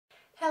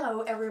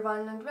Hello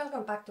everyone and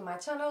welcome back to my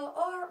channel,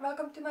 or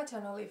welcome to my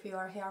channel if you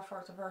are here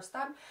for the first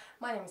time.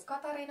 My name is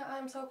Katarina, I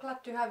am so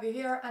glad to have you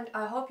here and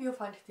I hope you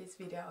find this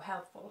video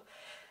helpful.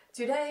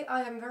 Today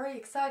I am very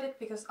excited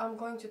because I'm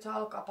going to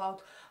talk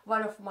about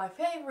one of my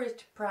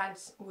favorite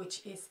brands, which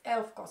is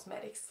e.l.f.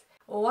 Cosmetics.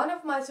 One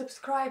of my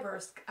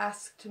subscribers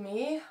asked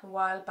me a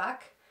while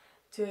back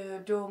to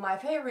do my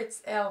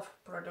favorites e.l.f.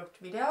 product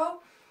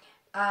video.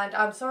 And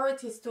I'm sorry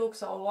this took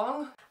so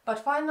long, but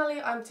finally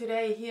I'm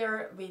today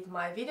here with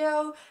my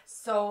video,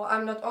 so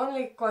I'm not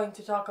only going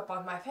to talk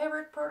about my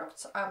favorite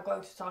products, I'm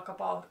going to talk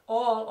about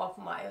all of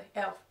my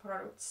e.l.f.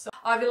 products. So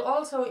I will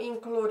also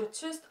include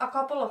just a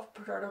couple of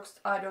products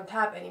I don't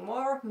have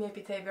anymore,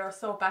 maybe they were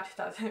so bad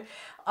that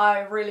I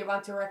really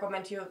want to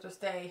recommend you to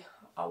stay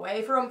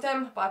away from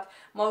them, but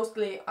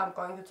mostly I'm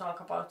going to talk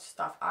about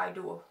stuff I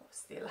do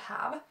still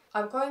have.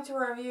 I'm going to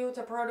review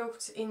the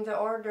products in the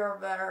order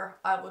where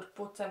I would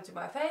put them to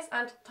my face,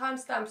 and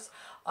timestamps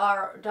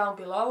are down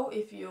below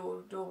if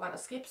you do want to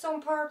skip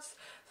some parts.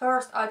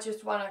 First, I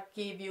just want to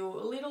give you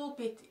a little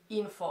bit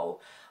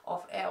info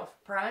of e.l.f.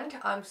 brand.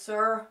 I'm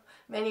sure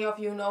many of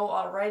you know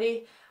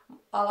already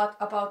a lot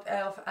about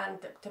e.l.f. and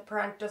the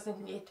brand doesn't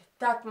need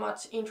that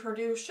much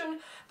introduction,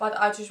 but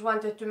I just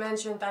wanted to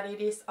mention that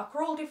it is a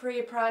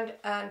cruelty-free brand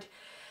and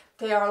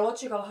they are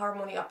Logical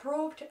Harmony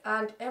approved,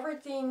 and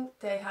everything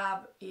they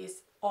have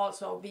is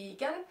also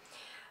vegan.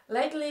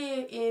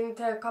 Lately, in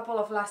the couple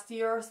of last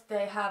years,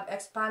 they have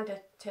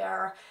expanded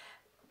their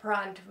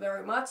brand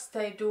very much.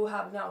 They do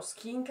have now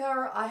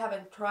skincare. I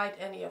haven't tried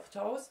any of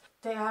those.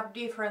 They have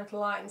different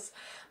lines.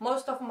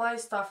 Most of my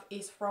stuff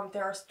is from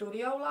their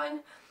Studio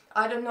line.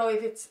 I don't know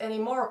if it's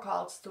anymore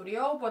called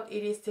Studio, but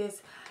it is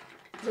this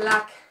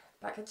black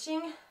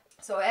packaging.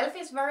 So e.l.f.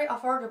 is very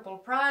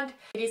affordable brand.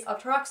 It is a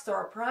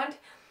drugstore brand.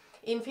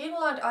 In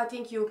Finland, I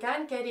think you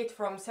can get it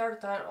from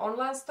certain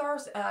online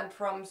stores and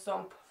from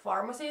some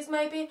pharmacies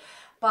maybe,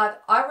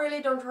 but I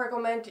really don't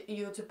recommend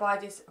you to buy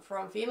this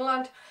from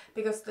Finland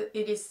because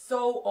it is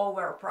so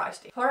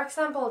overpriced. For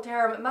example,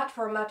 their Matte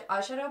for Matte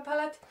eyeshadow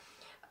palette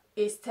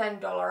is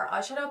 $10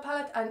 eyeshadow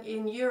palette, and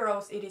in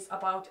euros it is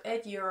about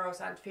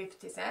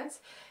 €8.50.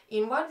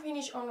 In one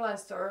Finnish online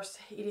stores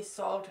it is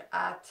sold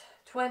at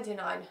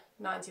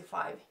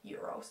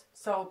 €29.95.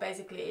 So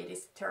basically it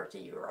is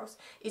 €30.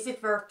 Is it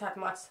worth that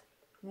much?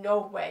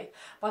 No way.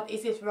 But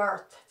is it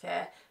worth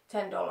the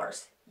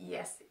 $10?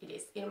 Yes, it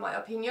is, in my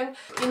opinion.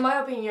 In my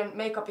opinion,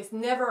 makeup is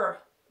never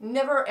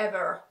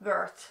ever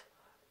worth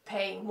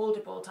paying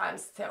multiple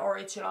times the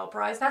original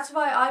price. That's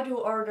why I do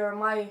order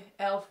my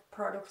e.l.f.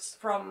 products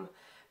from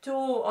two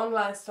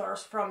online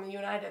stores from the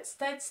United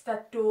States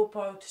that do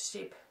both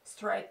ship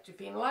straight to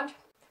Finland.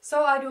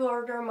 So I do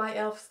order my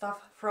e.l.f.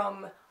 stuff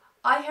from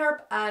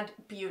iHerb and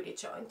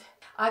Beautyjoint.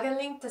 I can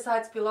link the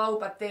sites below,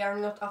 but they are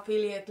not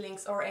affiliate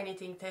links or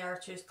anything, they are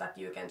just that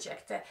you can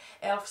check the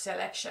e.l.f.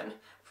 selection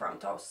from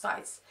those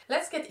sites.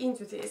 Let's get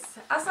into this.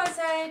 As I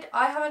said,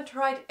 I haven't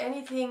tried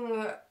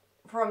anything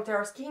from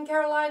their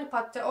skincare line,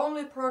 but the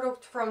only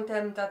product from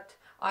them that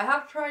I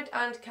have tried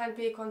and can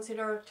be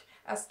considered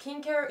as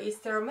skincare is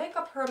their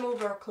makeup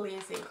remover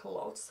cleansing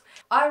clothes.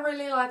 I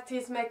really like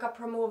these makeup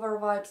remover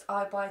wipes.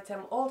 I buy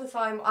them all the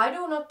time. I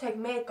do not take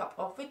makeup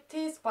off with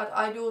these, but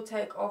I do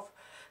take off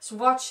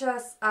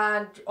swatches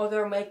and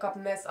other makeup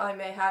mess I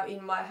may have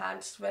in my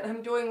hands when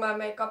I'm doing my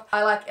makeup.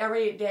 I like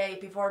every day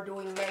before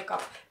doing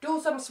makeup do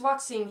some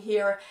swatching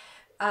here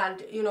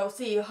and, you know,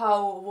 see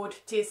how would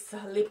this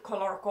lip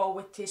color go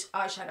with this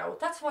eyeshadow.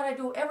 That's what I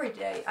do every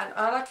day, and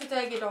I like to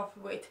take it off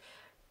with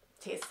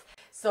this.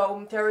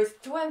 So there is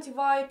 20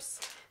 wipes.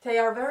 They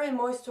are very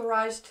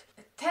moisturized.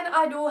 Then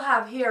I do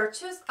have here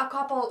just a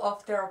couple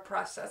of their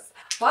brushes.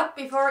 But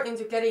before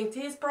into getting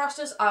these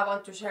brushes, I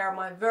want to share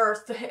my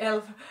worst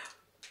e.l.f.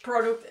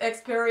 product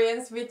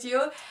experience with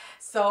you.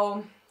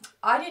 So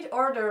I did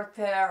order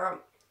their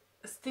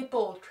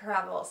Stipple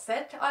travel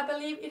set, I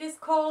believe it is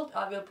called.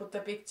 I will put the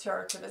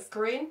picture to the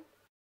screen.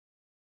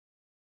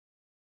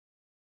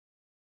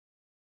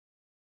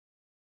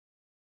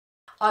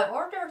 I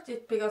ordered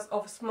it because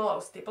of small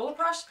stipple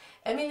brush.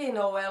 Emily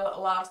Noel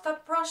loves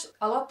that brush.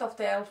 A lot of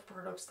the e.l.f.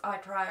 products I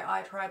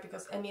try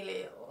because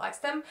Emily likes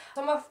them.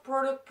 Some of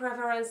product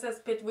preferences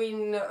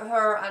between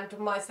her and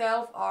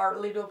myself are a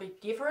little bit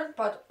different,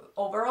 but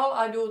overall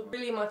I do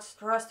really much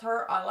trust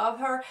her. I love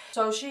her.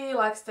 So she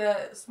likes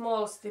the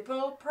small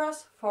stipple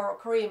brush for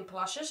cream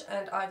blushes,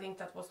 and I think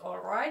that was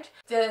alright.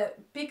 The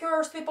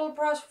bigger stipple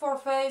brush for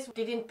face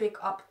didn't pick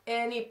up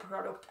any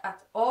product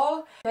at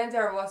all. Then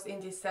there was in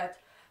this set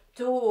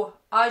two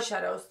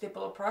eyeshadow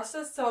stipple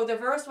brushes. So the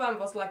first one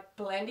was like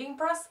blending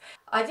brush.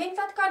 I think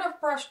that kind of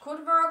brush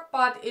could work,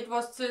 but it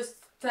was just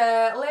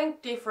the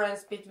length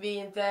difference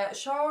between the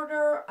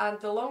shorter and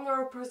the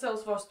longer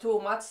bristles was too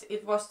much.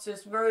 It was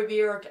just very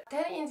weird.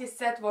 Then in this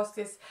set was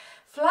this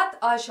flat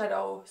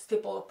eyeshadow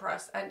stipple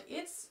brush, and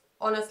it's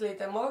honestly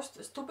the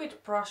most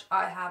stupid brush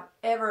I have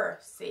ever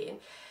seen.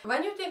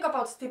 When you think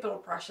about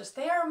stipple brushes,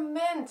 they are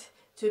meant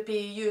to be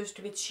used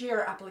with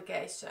sheer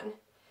application.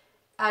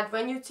 And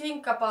when you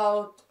think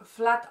about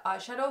flat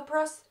eyeshadow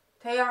brush,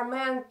 They are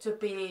meant to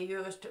be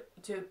used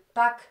to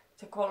pack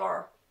the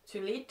color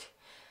to lid.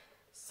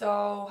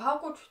 So how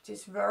could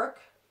this work?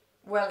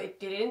 Well, it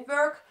didn't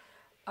work.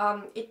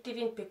 It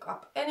didn't pick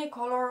up any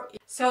color.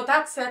 So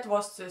that set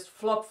was just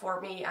flop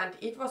for me, and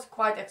it was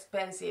quite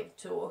expensive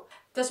too.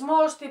 The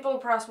small stipple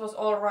brush was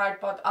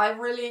alright, but I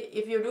really,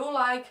 if you do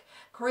like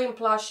cream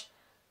blush,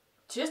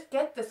 just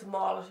get the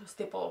small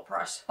stipple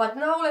brush. But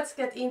now let's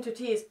get into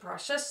these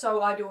brushes.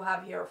 So I do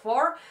have here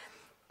 4.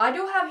 I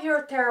do have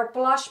here their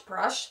blush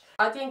brush.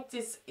 I think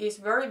this is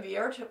very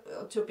weird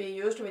to be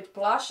used with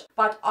blush,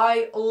 but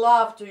I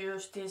love to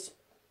use this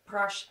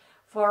brush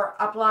for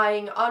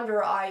applying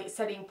under eye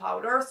setting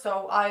powder.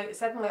 So I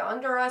set my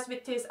under eyes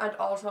with this and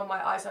also my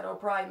eyeshadow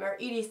primer.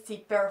 It is the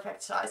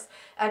perfect size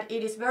and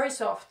it is very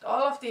soft.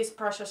 All of these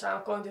brushes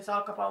I'm going to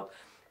talk about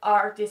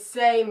are the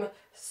same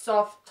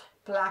soft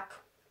black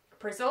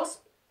bristles.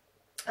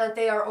 And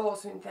they are all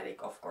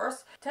synthetic, of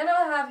course. Then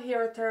I have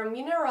here their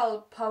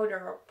mineral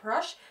powder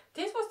brush.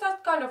 This was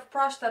that kind of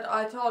brush that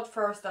I thought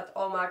first that,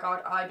 oh my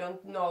god, I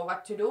don't know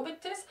what to do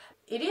with this.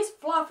 It is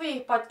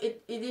fluffy, but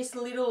it is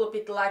a little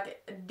bit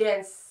like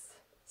dense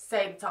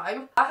same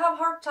time. I have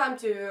hard time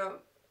to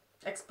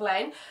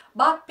explain,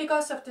 but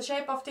because of the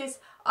shape of this,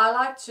 I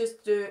like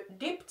just to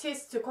dip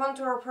this to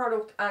contour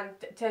product and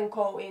then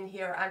go in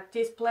here, and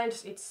this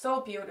blends it so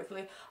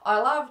beautifully. I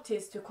love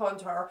this to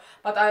contour,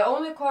 but I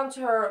only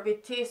contour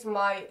with this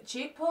my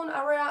cheekbone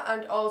area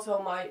and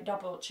also my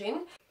double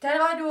chin. Then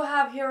I do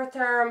have here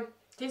their,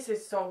 this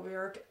is so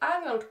weird,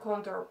 angled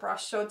contour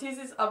brush. So this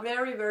is a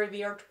very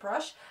weird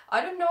brush.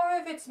 I don't know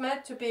if it's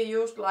meant to be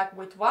used like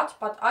with what,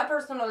 but I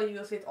personally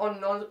use it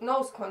on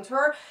nose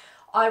contour.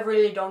 I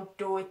really don't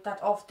do it that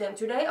often.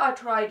 Today I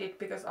tried it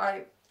because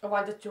I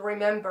wanted to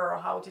remember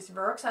how this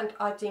works, and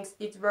I think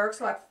it works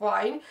like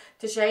fine.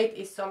 The shape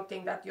is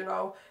something that, you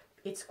know,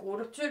 it's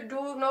good to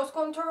do nose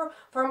contour.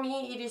 For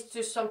me it is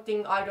just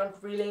something I don't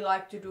really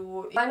like to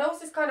do. My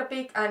nose is kind of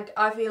big and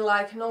I feel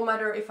like no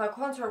matter if I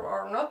contour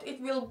or not, it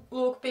will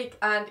look big,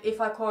 and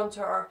if I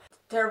contour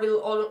there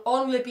will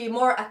only be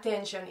more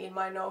attention in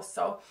my nose.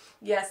 So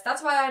yes,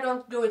 that's why I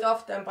don't do it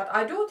often, but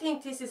I do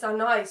think this is a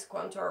nice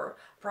contour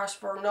brush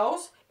for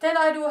nose. Then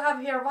I do have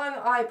here one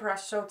eye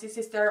brush, so this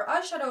is their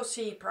eyeshadow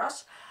C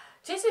brush.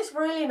 This is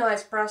really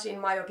nice brush in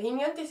my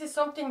opinion. This is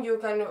something you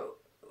can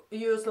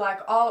use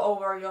like all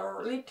over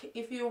your lid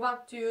if you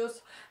want to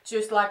use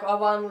just like a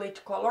one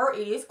lid color.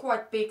 It is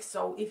quite big,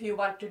 so if you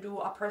want to do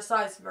a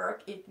precise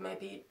work it may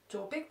be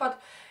too big,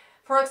 but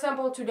for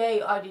example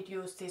today I did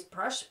use this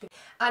brush,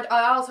 and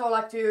I also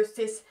like to use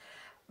this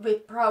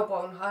with brow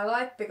bone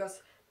highlight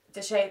because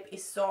the shape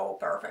is so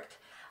perfect.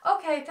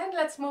 Okay, then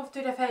let's move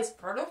to the face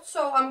products.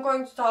 So I'm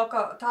going to talk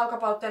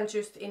about them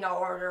just in a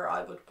order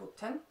I would put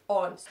them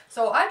on.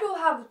 So I do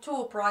have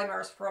 2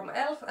 primers from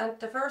e.l.f. and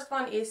the first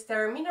one is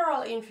their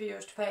mineral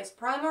infused face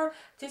primer.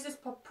 This is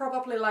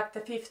probably like the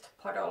 5th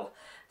bottle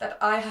that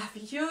I have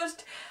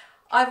used.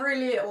 I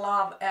really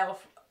love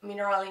e.l.f.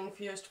 mineral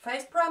infused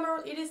face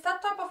primer. It is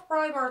that type of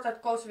primer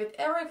that goes with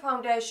every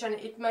foundation.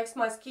 It makes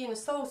my skin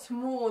so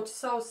smooth,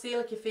 so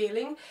silky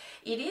feeling.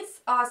 It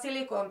is a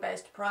silicone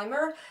based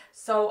primer,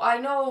 so I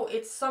know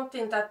it's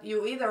something that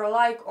you either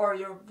like or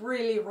you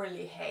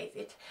really hate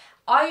it.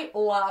 I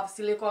love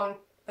silicone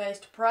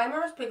based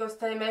primers because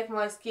they make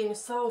my skin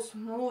so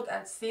smooth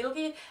and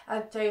silky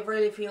and they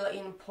really feel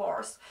in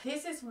pores.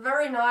 This is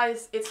very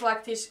nice. It's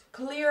like this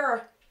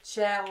clear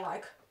gel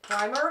like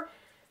primer.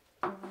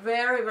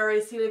 Very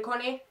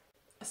silicone-y,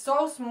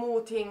 so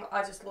smoothing.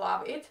 I just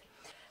love it.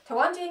 The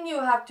one thing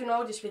you have to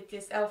notice with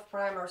these e.l.f.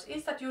 primers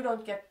is that you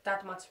don't get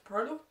that much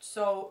product,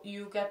 so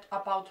you get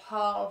about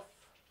 ½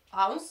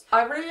 ounce.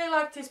 I really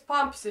like this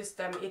pump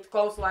system. It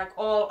goes like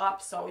all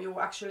up, so you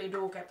actually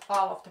do get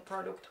all of the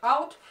product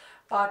out.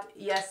 But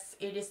yes,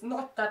 it is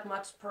not that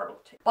much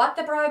product. But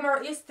the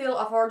primer is still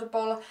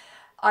affordable.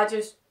 I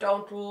just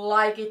don't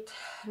like it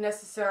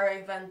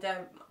necessarily when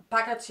the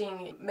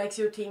packaging makes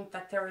you think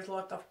that there is a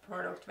lot of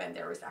product when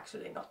there is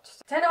actually not.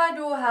 Then I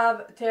do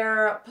have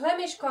their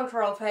blemish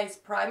control face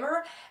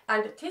primer,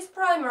 and this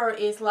primer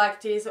is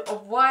like this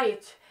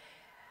white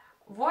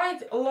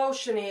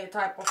lotiony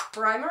type of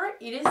primer.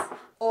 It is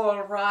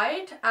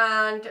alright,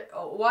 and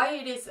why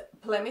it is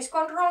blemish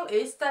control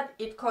is that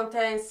it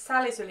contains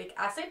salicylic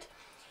acid.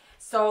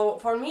 So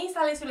for me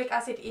salicylic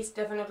acid is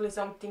definitely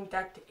something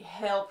that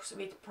helps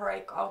with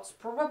breakouts,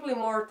 probably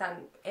more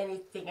than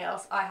anything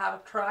else I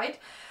have tried.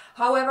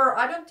 However,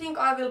 I don't think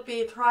I will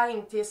be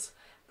trying this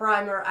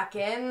primer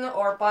again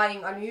or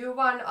buying a new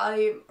one.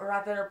 I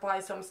rather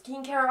buy some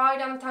skincare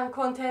item that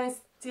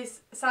contains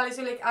this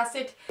salicylic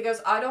acid,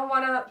 because I don't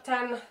wanna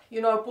then, you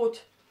know,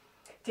 put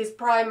this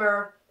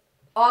primer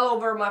all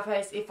over my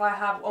face if I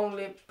have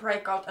only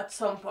breakout at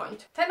some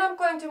point. Then I'm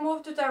going to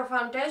move to their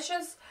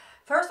foundations.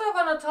 First I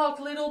want to talk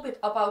a little bit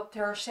about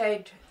their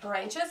shade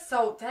ranges.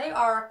 So they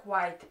are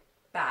quite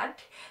bad.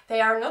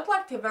 They are not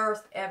like the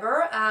worst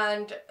ever,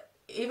 and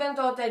even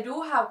though they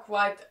do have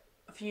quite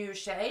few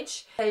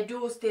shades. They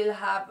do still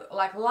have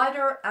like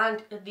lighter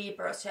and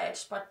deeper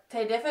shades, but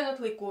they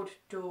definitely could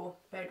do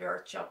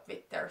better job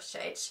with their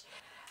shades.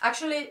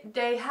 Actually,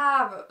 they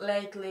have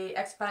lately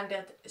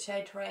expanded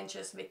shade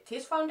ranges with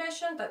this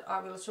foundation that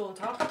I will soon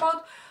talk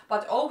about,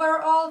 but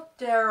overall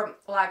their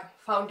like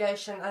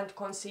foundation and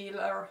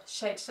concealer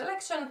shade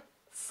selection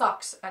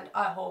sucks, and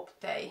I hope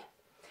they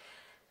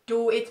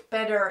do it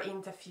better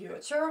in the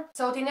future.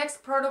 So the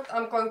next product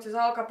I'm going to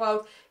talk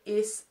about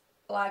is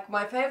like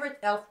my favorite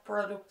e.l.f.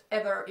 product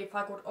ever. If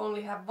I could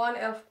only have one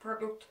e.l.f.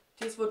 product,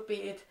 this would be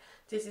it.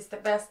 This is the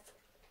best.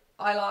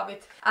 I love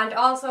it. And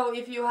also,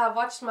 if you have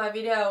watched my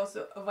videos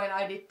when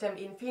I did them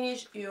in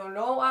Finnish, you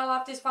know I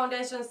love this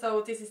foundation.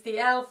 So this is the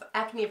e.l.f.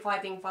 Acne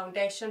Fighting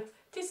Foundation.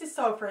 This is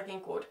so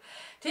freaking good.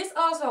 This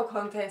also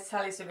contains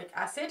salicylic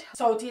acid,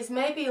 so this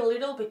may be a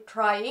little bit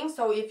drying.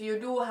 So if you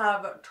do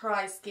have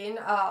dry skin,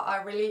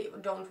 I really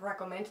don't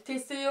recommend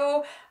this to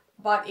you.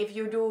 But if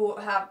you do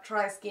have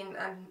dry skin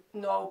and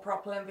no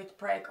problem with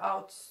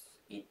breakouts,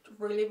 it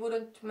really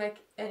wouldn't make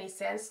any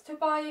sense to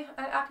buy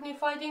an acne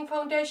fighting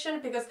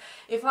foundation, because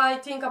if I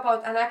think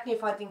about an acne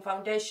fighting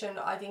foundation,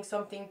 I think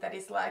something that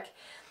is like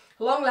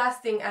long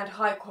lasting and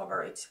high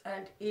coverage,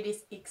 and it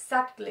is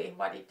exactly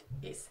what it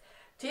is.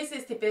 This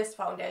is the best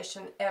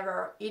foundation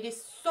ever. It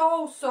is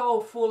so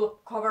full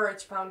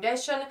coverage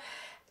foundation,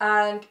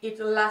 and it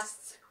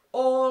lasts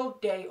all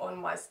day on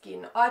my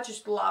skin. I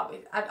just love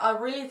it, and I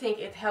really think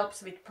it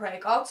helps with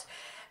breakouts.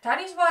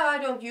 That is why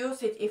I don't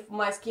use it if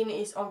my skin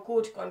is on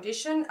good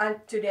condition,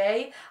 and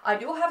today I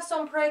do have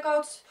some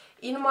breakouts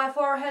in my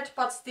forehead,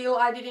 but still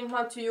I didn't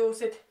want to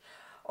use it.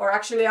 Or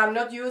actually I'm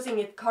not using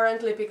it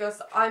currently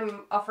because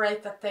I'm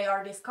afraid that they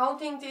are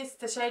discounting this.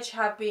 The shades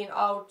have been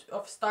out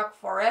of stock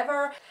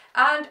forever,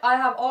 and I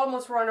have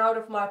almost run out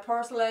of my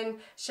porcelain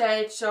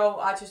shade, so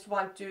I just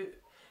want to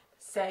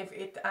save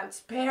it and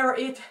spare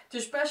it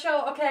to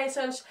special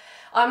occasions.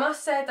 I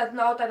must say that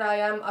now that I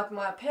am at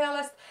my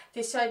palest,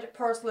 this shade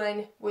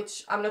Porcelain,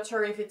 which I'm not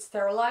sure if it's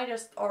their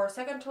lightest or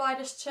second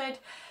lightest shade,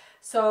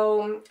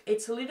 so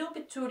it's a little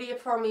bit too deep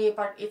for me,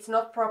 but it's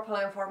not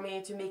problem for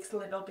me to mix a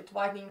little bit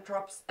whitening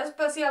drops,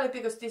 especially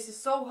because this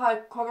is so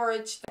high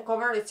coverage. The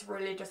coverage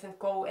really doesn't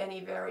go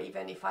anywhere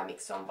even if I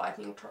mix some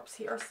whitening drops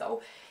here.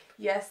 So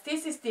yes,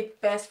 this is the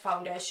best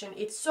foundation.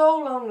 It's so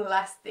long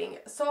lasting,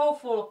 so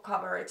full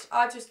coverage.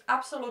 I just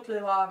absolutely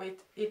love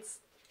it. It's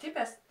the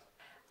best.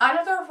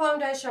 Another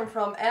foundation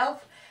from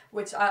e.l.f.,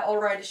 which I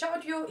already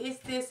showed you, is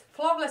this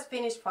Flawless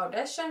Finish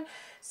foundation.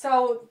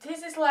 So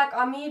this is like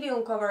a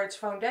medium coverage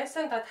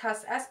foundation that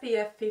has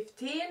SPF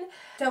 15.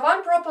 The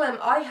one problem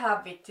I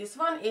have with this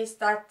one is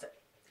that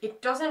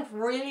it doesn't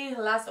really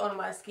last on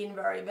my skin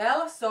very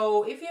well.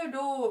 So if you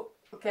do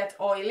get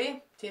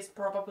oily, this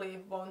probably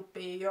won't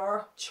be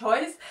your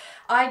choice.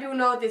 I do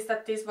notice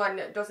that this one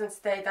doesn't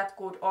stay that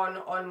good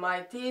on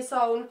my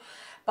T-zone,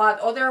 but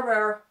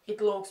otherwise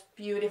it looks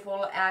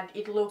beautiful, and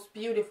it looks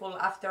beautiful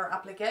after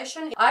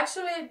application. I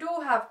actually do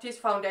have this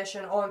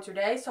foundation on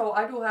today, so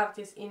I do have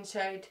this in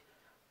shade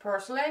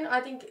Porcelain. I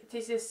think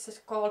this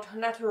is called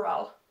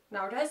Natural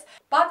nowadays,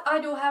 but I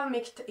do have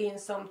mixed in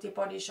some The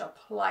Body Shop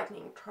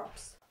lightning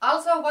drops.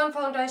 Also, one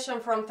foundation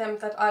from them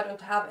that I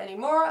don't have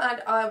anymore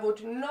and I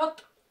would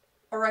not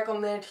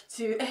recommend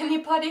to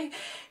anybody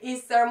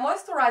is their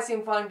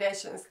moisturizing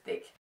foundation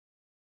stick.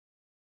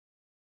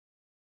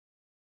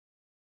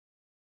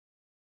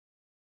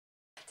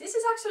 This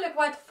is actually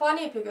quite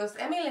funny because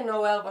Emily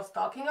Noel was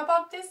talking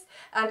about this,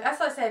 and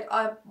as I said,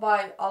 I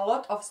buy a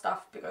lot of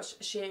stuff because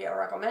she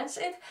recommends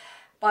it.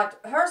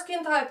 But her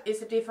skin type is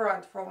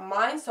different from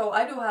mine, so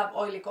I do have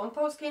oily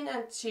composed skin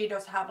and she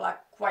does have like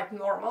quite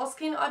normal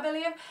skin, I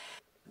believe.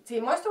 The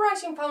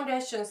moisturizing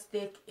foundation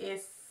stick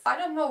is, I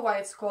don't know why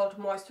it's called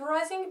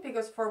moisturizing,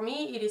 because for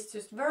me it is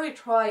just very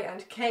dry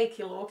and cakey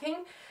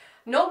looking.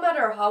 No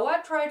matter how I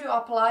try to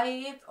apply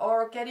it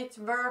or get it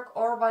to work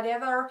or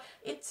whatever,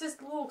 it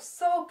just looks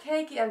so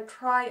cakey and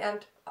dry,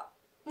 and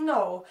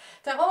no.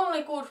 The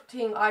only good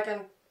thing I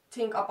can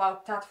think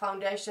about that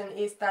foundation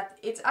is that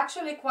it's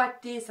actually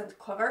quite decent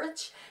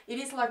coverage. It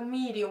is like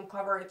medium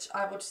coverage,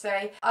 I would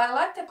say. I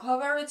like the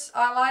coverage.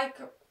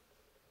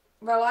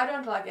 Well, I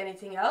don't like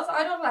anything else.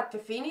 I don't like the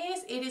finish.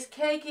 It is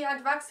cakey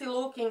and waxy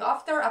looking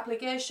after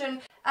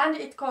application, and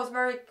it goes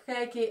very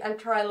cakey and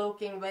dry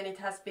looking when it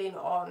has been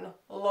on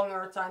a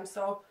longer time,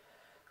 so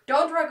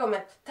don't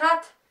recommend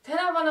that. Then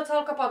I want to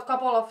talk about a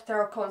couple of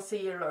their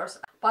concealers.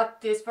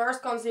 But this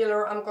first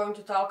concealer I'm going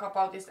to talk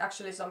about is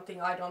actually something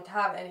I don't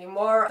have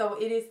anymore. So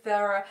it is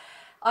their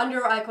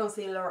under eye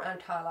concealer and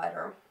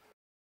highlighter.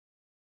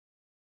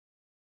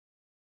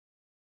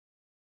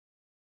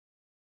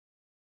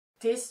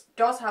 This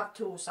does have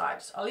two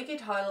sides, a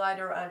liquid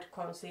highlighter and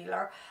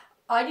concealer.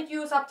 I did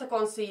use up the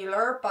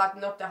concealer, but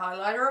not the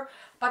highlighter.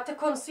 But the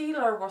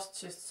concealer was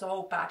just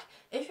so bad.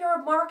 If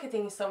you're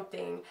marketing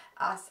something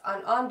as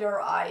an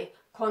under eye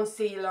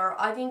concealer,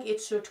 I think it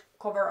should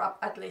cover up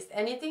at least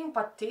anything,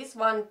 but this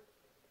one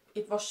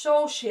it was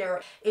so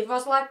sheer. It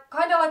was like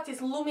kind of like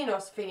this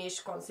luminous finish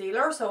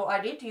concealer, so I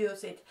did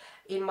use it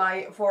in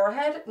my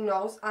forehead,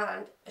 nose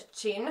and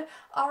chin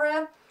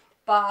area,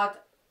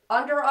 but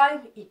under eye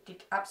it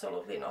did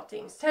absolutely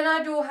nothing. Then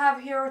I do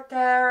have here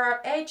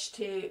their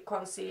HD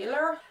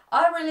concealer.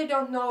 I really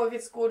don't know if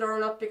it's good or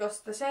not because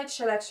the shade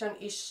selection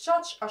is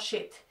such a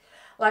shit.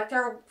 Like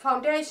their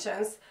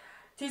foundations,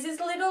 this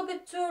is a little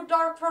bit too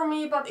dark for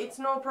me, but it's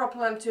no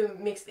problem to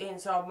mix in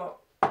some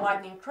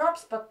lightning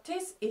drops, but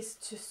this is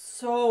just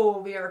so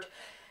weird.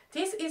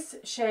 This is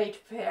shade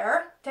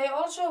Fair. They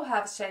also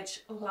have shades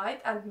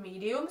light and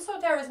medium, so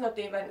there is not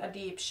even a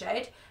deep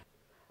shade.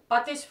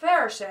 But this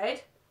Fair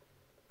shade,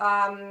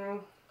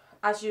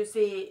 as you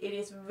see, it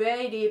is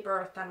way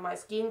deeper than my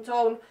skin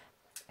tone.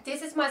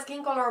 This is my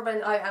skin color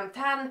when I am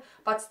tan,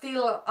 but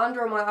still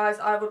under my eyes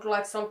I would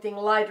like something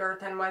lighter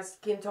than my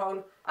skin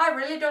tone. I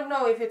really don't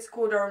know if it's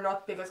good or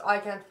not because I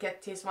can't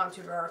get this one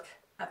to work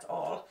at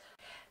all.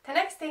 The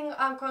next thing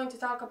I'm going to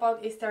talk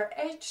about is their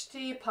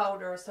HD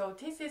powder. So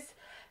this is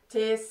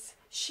this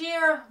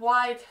sheer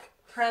white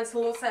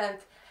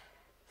translucent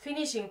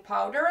finishing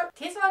powder.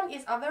 This one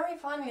is a very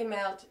finely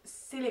milled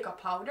silica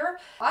powder.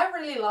 I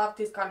really love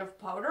this kind of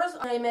powders.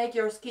 They make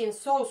your skin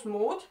so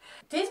smooth.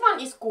 This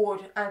one is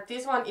good and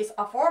this one is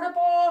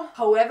affordable.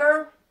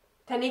 However,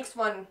 the next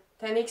one,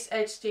 the NYX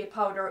HD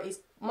powder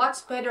is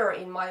much better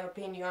in my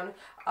opinion.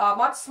 A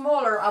much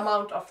smaller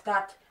amount of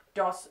that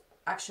does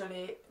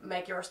actually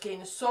make your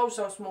skin so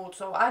smooth,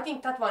 so I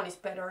think that one is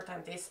better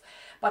than this.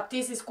 But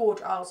this is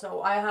good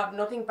also. I have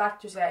nothing bad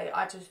to say,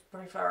 I just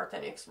prefer the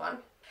NYX one.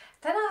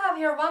 Then I have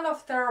here one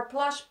of their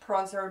blush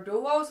bronzer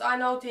duos. I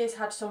know these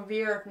had some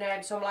weird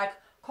name, some like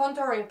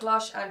contouring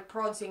blush and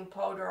bronzing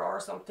powder or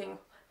something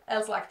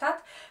else like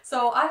that.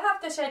 So I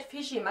have the shade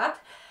Fishy Matte.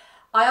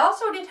 I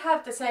also did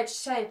have the shade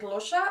Saint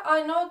Lucia.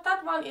 I know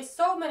that one is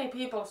so many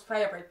people's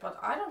favorite, but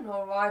I don't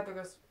know why,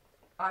 because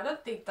I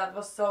don't think that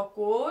was so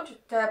good.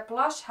 The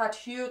blush had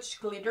huge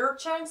glitter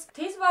chunks.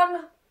 This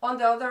one, on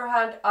the other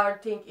hand, I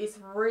think is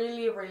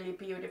really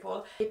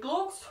beautiful. It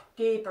looks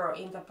deeper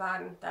in the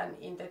pan than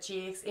in the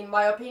cheeks. In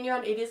my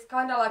opinion, it is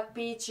kind of like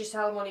peachy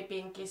salmony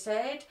pinky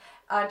shade,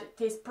 and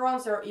this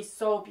bronzer is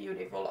so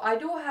beautiful. I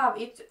do have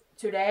it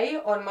today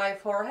on my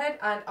forehead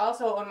and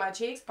also on my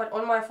cheeks, but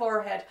on my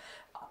forehead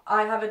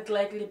I haven't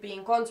lately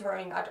been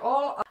contouring at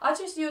all. I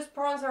just used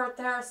bronzer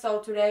there, so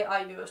today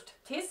I used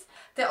this.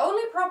 The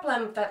only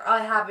problem that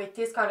I have with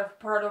this kind of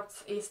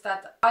products is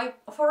that I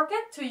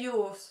forget to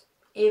use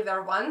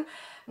either one.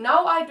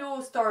 Now I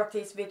do start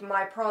this with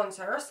my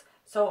bronzers,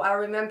 so I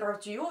remember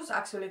to use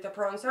actually the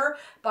bronzer,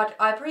 but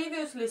I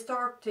previously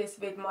started this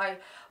with my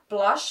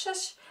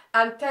blushes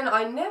and then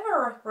I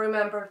never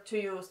remembered to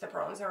use the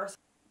bronzers.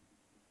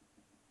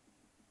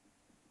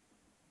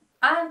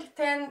 And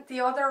then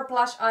the other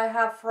blush I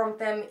have from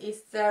them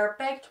is their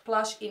Baked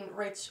Blush in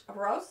Rich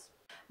Rose.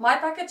 My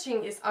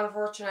packaging is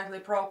unfortunately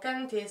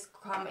broken. These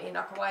come in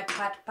a quite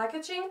bad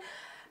packaging,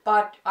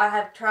 but I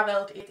have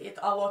traveled it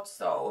a lot,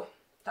 so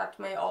that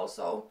may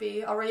also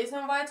be a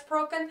reason why it's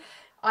broken.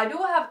 I do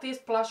have this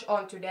blush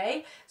on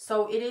today,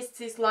 so it is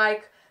this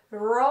like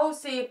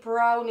rosy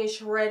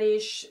brownish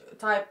reddish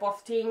type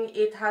of thing.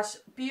 It has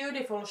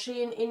beautiful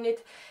sheen in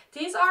it.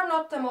 These are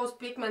not the most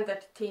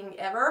pigmented thing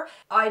ever.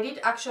 I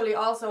did actually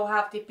also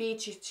have the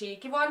peachy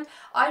cheeky one.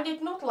 I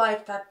did not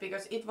like that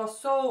because it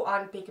was so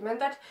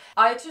unpigmented.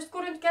 I just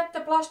couldn't get the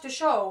blush to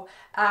show,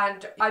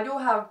 and I do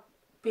have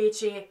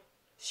peachy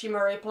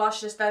shimmery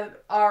blushes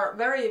that are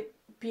very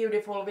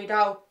beautiful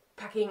without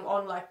packing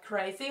on like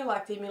crazy,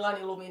 like the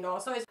Milani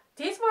Luminoso.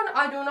 This one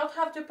I do not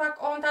have to pack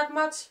on that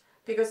much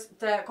because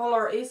the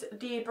color is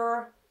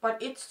deeper,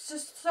 but it's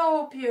just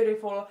so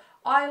beautiful.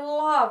 I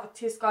love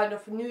this kind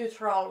of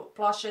neutral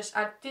blushes,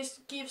 and this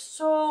gives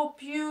so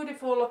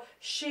beautiful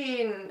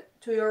sheen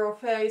to your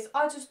face.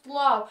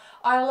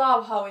 I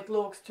love how it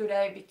looks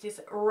today with this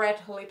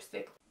red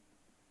lipstick.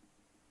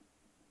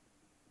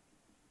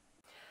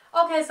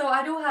 Okay, so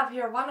I do have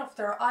here one of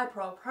their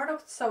eyebrow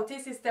products. So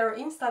this is their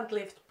Instant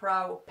Lift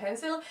Brow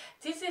Pencil.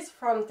 This is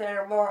from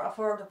their more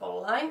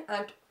affordable line,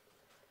 and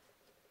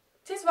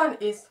this one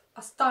is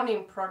a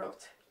stunning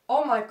product.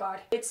 Oh my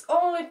god, it's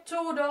only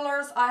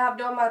 $2. I have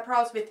done my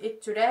brows with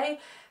it today.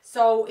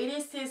 So it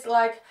is this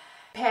like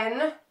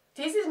pen.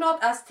 This is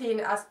not as thin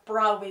as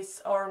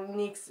Browies or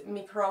NYX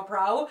Micro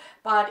Brow,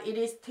 but it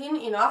is thin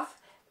enough,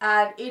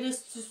 and it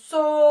is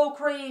so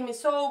creamy,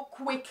 so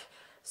quick,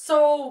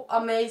 so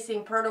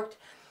amazing product.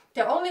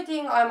 The only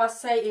thing I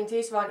must say in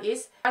this one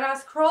is, when I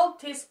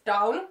scrolled this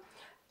down,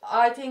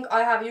 I think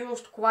I have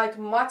used quite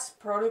much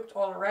product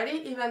already,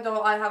 even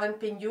though I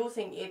haven't been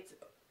using it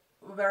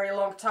very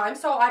long time.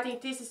 So I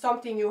think this is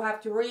something you have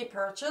to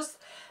repurchase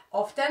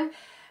often.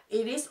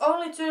 It is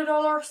only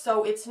 $2,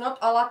 so it's not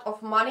a lot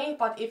of money,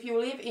 but if you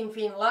live in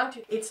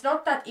Finland, it's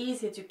not that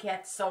easy to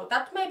get, so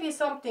that may be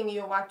something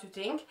you want to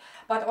think.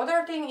 But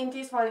other thing in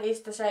this one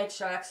is the shade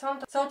selection.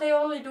 So they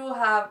only do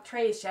have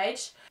 3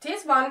 shades.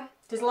 This one,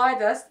 this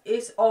lightest,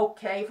 is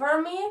okay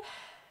for me.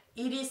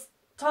 It is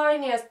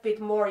tiniest bit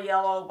more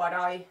yellow what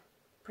I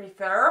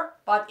prefer,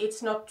 but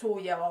it's not too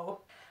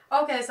yellow.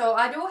 Okay, so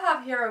I do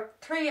have here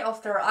 3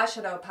 of their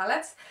eyeshadow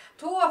palettes.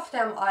 2 of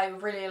them I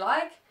really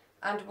like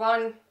and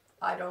 1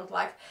 I don't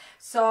like.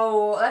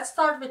 So let's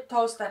start with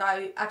those that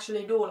I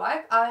actually do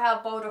like. I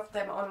have both of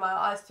them on my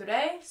eyes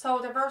today. So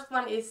the first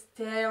one is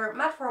their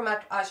Matte for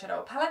Matte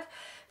eyeshadow palette.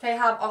 They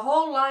have a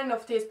whole line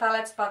of these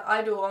palettes, but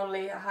I do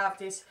only have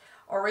this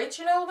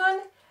original one.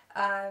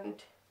 And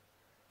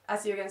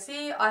as you can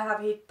see, I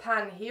have hit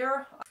pan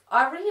here.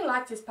 I really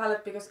like this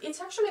palette because it's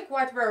actually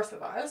quite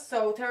versatile.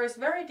 So there is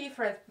very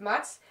different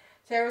mattes.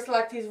 There is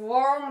like these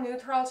warm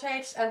neutral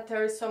shades and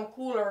there is some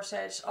cooler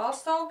shades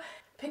also.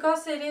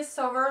 Because it is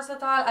so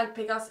versatile and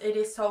because it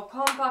is so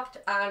compact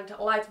and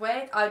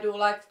lightweight, I do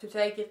like to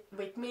take it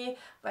with me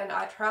when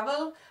I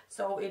travel,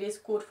 so it is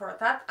good for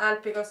that.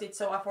 And because it's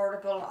so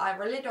affordable, I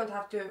really don't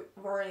have to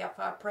worry if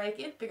I break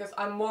it, because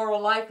I'm more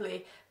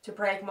likely to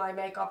break my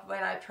makeup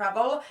when I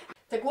travel.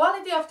 The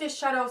quality of these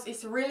shadows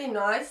is really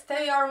nice.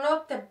 They are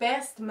not the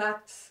best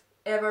mattes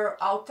ever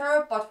out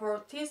there, but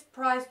for this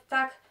price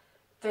tag,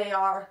 they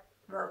are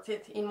worth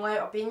it in my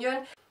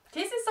opinion.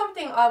 This is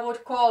something I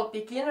would call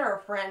beginner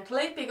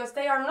friendly because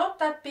they are not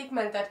that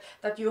pigmented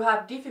that you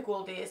have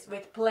difficulties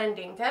with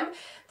blending them.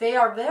 They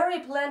are very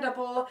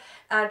blendable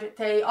and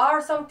they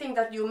are something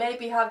that you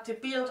maybe have to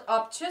build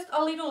up just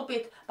a little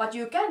bit, but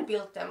you can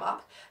build them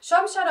up.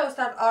 Some shadows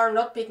that are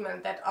not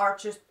pigmented are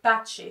just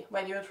patchy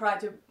when you try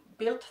to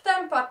build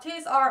them, but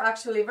these are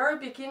actually very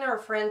beginner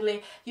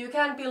friendly. You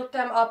can build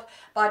them up,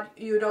 but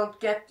you don't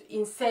get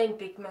insane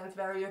pigment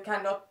where you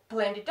cannot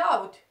blend it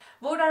out.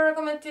 Would I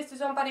recommend this to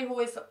somebody who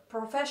is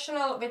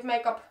professional with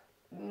makeup?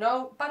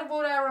 No, but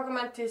would I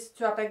recommend this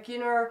to a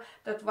beginner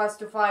that wants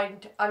to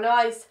find a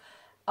nice,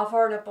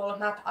 affordable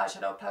matte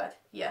eyeshadow palette?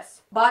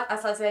 Yes. But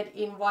as I said,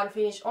 in one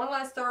Finnish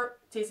online store,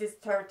 this is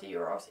 30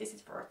 euros. Is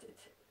it worth it?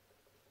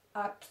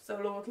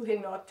 Absolutely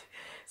not.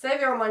 Save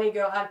your money,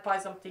 girl, and buy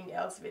something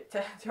else with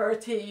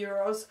 30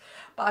 euros.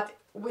 But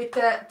with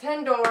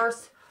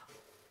 $10,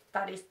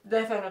 that is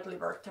definitely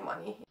worth the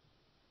money.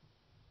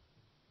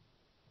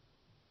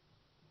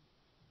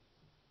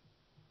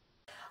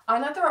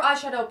 Another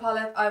eyeshadow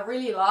palette I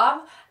really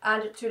love,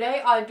 and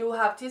today I do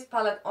have this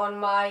palette on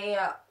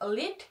my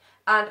lid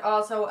and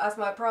also as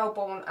my brow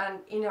bone and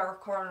inner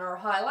corner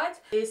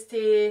highlight, is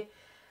the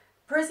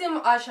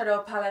Prism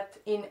eyeshadow palette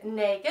in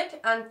Naked,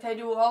 and they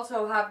do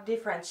also have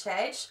different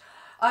shades.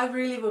 I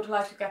really would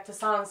like to get the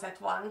sunset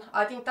one.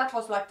 I think that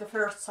was like the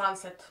first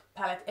sunset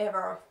palette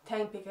ever.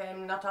 Then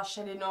became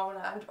Natasha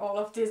Denona and all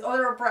of these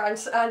other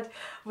brands and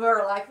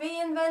were like, we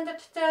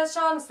invented the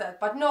sunset,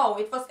 but no,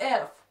 it was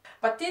ELF.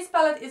 But this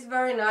palette is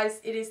very nice.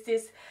 It is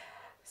this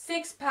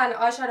 6-pan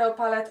eyeshadow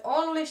palette,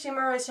 only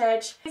shimmery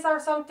shades. These are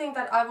something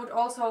that I would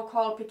also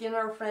call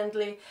beginner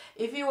friendly.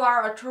 If you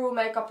are a true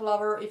makeup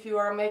lover, if you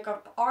are a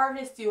makeup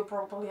artist, you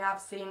probably have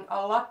seen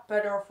a lot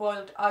better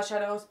foiled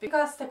eyeshadows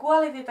because the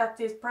quality that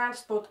these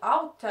brands put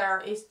out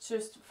there is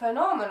just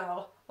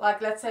phenomenal.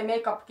 Like, let's say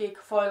Makeup Geek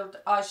foiled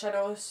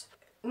eyeshadows.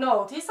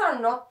 No, these are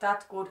not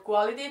that good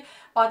quality,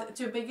 but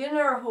to a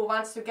beginner who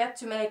wants to get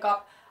to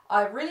makeup,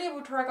 I really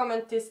would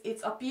recommend this.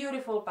 It's a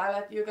beautiful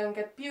palette. You can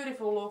get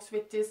beautiful looks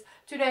with this.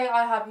 Today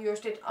I have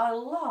used it. I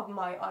love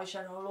my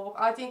eyeshadow look.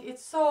 I think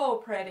it's so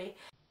pretty.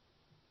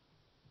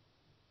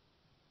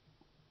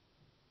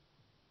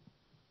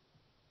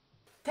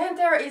 Then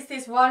there is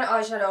this one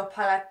eyeshadow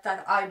palette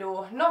that I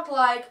do not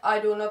like. I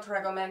do not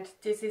recommend.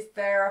 This is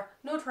their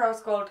Nude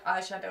Rose Gold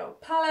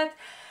eyeshadow palette.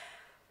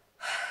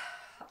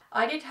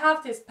 I did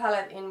have this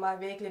palette in my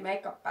weekly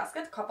makeup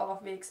basket a couple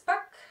of weeks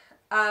back,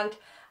 and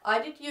I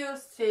did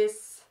use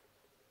this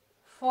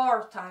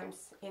 4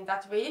 times in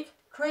that week.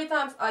 3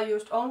 times I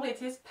used only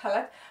this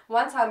palette.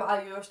 1 time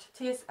I used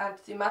this and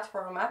the Matte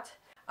for Matte.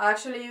 I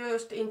actually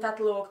used in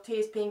that look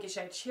these pinky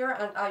shades here,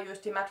 and I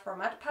used the Matte for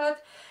Matte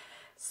palette.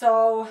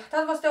 So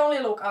that was the only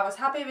look I was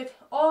happy with.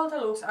 All the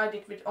looks I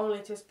did with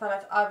only this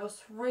palette I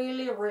was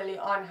really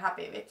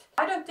unhappy with.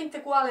 I don't think the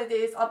quality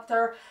is up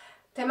there.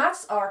 The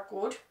mattes are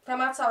good. The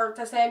mattes are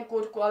the same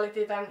good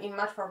quality than in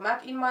Matte for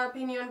Matte in my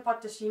opinion,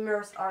 but the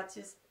shimmers are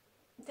just,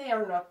 they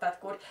are not that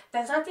good.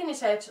 The satiny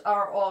shades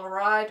are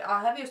alright.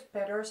 I have used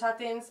better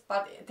satins,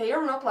 but they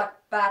are not like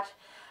bad.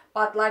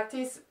 But like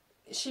this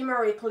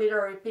shimmery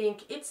glittery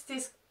pink, it's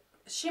this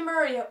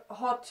shimmery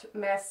hot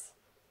mess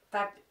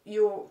that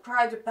you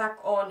try to pack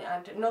on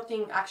and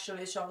nothing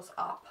actually shows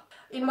up.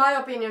 In my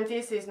opinion,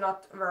 this is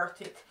not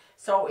worth it.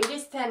 So it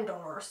is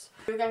 $10.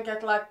 You can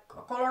get like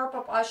a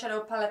Colourpop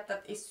eyeshadow palette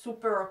that is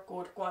super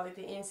good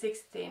quality in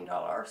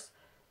 $16.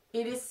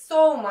 It is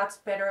so much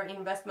better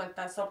investment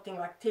than something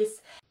like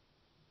this.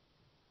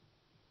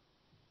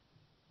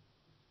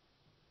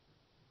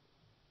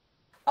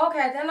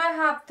 Okay, then I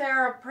have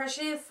their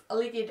Precious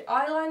liquid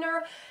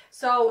eyeliner.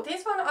 So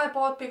this one I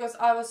bought because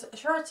I was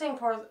searching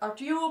for a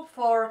dupe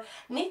for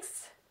NYX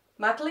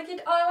matte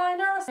liquid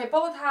eyeliner. They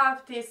both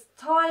have this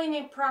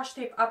tiny brush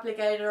tip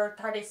applicator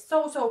that is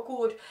so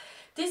good.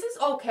 This is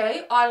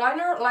okay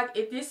eyeliner, like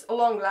it is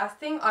long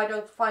lasting. I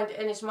don't find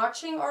any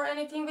smudging or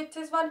anything with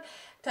this one.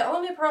 The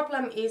only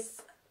problem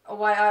is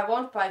why I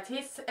won't buy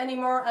this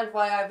anymore and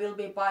why I will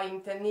be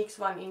buying the next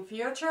one in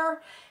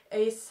future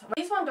is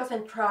this one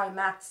doesn't dry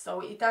matte,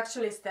 so it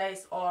actually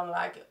stays on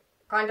like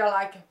kinda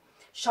like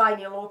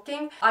shiny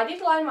looking. I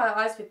did line my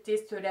eyes with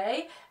this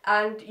today,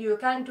 and you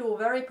can do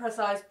very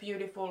precise,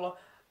 beautiful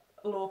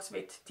looks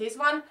with this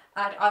one,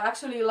 and I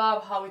actually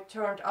love how it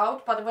turned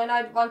out, but when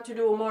I want to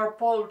do more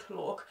bold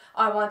look,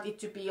 I want it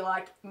to be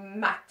like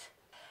matte.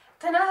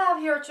 Then I have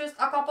here just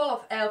a couple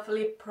of e.l.f.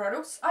 lip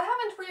products. I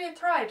haven't really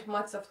tried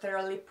much of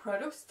their lip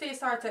products.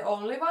 These are the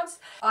only ones.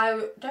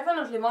 I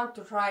definitely want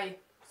to try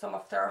some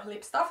of their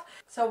lip stuff.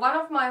 So one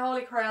of my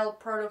holy grail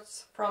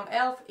products from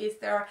e.l.f. is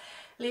their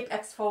lip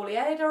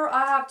exfoliator.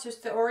 I have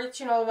just the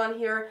original one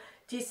here.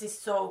 This is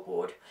so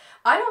good.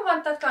 I don't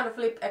want that kind of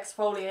lip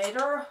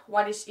exfoliator,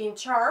 what is in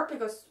jar,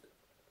 because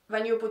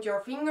when you put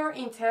your finger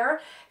in there,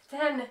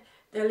 then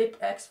the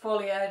lip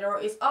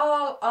exfoliator is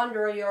all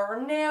under your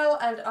nail,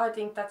 and I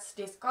think that's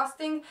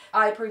disgusting.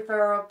 I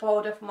prefer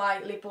both of my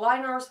lip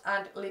liners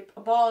and lip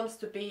balms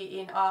to be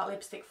in a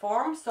lipstick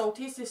form, so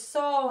this is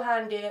so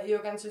handy. You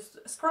can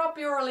just scrub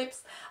your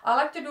lips. I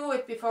like to do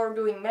it before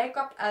doing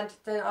makeup, and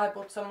then I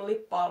put some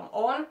lip balm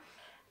on.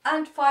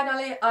 And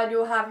finally, I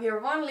do have here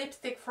one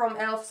lipstick from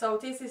e.l.f. So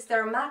this is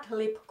their matte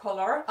lip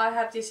color. I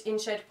have this in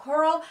shade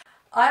Coral.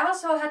 I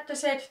also had the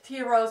shade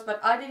Tea Rose,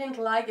 but I didn't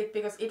like it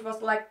because it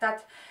was like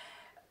that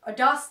a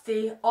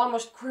dusty,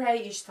 almost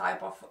greyish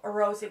type of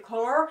rosy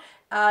color,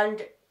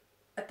 and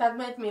that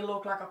made me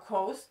look like a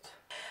ghost.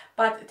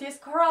 But this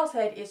coral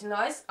shade is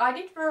nice. I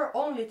did wear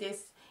only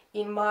this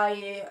in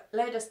my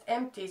latest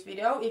empties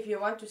video, if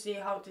you want to see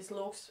how this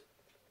looks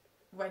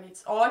when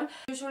it's on.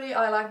 Usually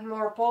I like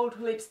more bold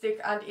lipstick,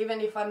 and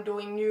even if I'm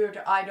doing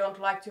nude, I don't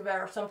like to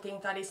wear something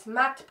that is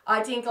matte.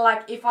 I think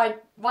like if I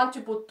want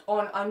to put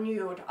on a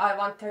nude, I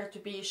want there to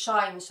be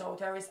shine, so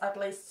there is at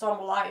least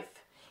some life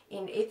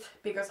in it,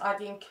 because I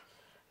think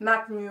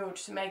matte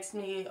nudes makes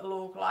me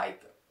look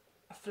like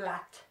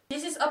flat.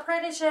 This is a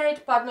pretty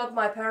shade, but not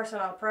my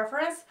personal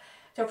preference.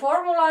 The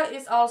formula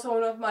is also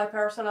not my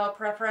personal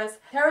preference.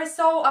 There is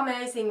so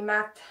amazing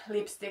matte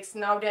lipsticks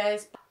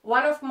nowadays.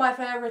 One of my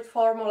favorite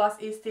formulas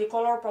is the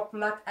Colourpop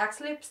Matte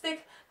Axe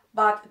lipstick,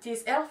 but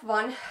this e.l.f.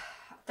 one,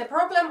 the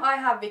problem I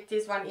have with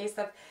this one is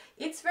that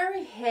it's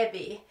very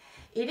heavy.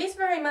 It is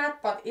very matte,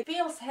 but it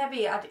feels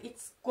heavy and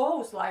it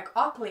goes like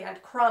ugly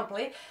and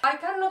crumbly. I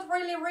cannot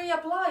really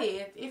reapply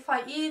it. If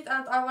I eat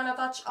and I wanna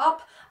touch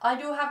up, I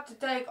do have to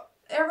take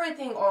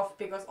everything off,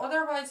 because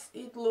otherwise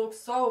it looks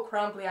so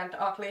crumbly and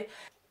ugly.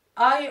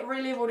 I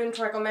really wouldn't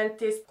recommend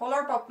this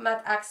Colourpop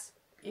Matte Axe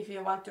if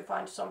you want to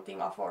find something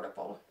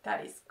affordable.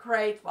 That is a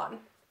great one.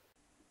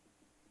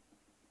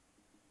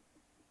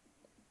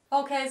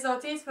 Okay, so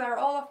these were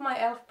all of my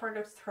e.l.f.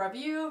 products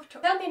reviewed.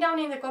 Tell me down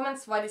in the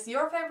comments what is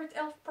your favorite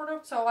e.l.f.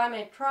 product, so I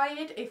may try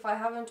it if I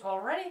haven't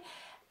already.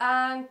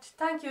 And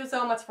thank you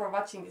so much for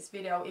watching this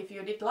video. If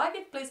you did like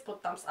it, please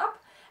put thumbs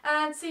up,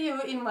 and see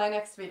you in my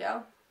next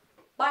video.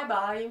 Bye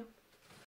bye!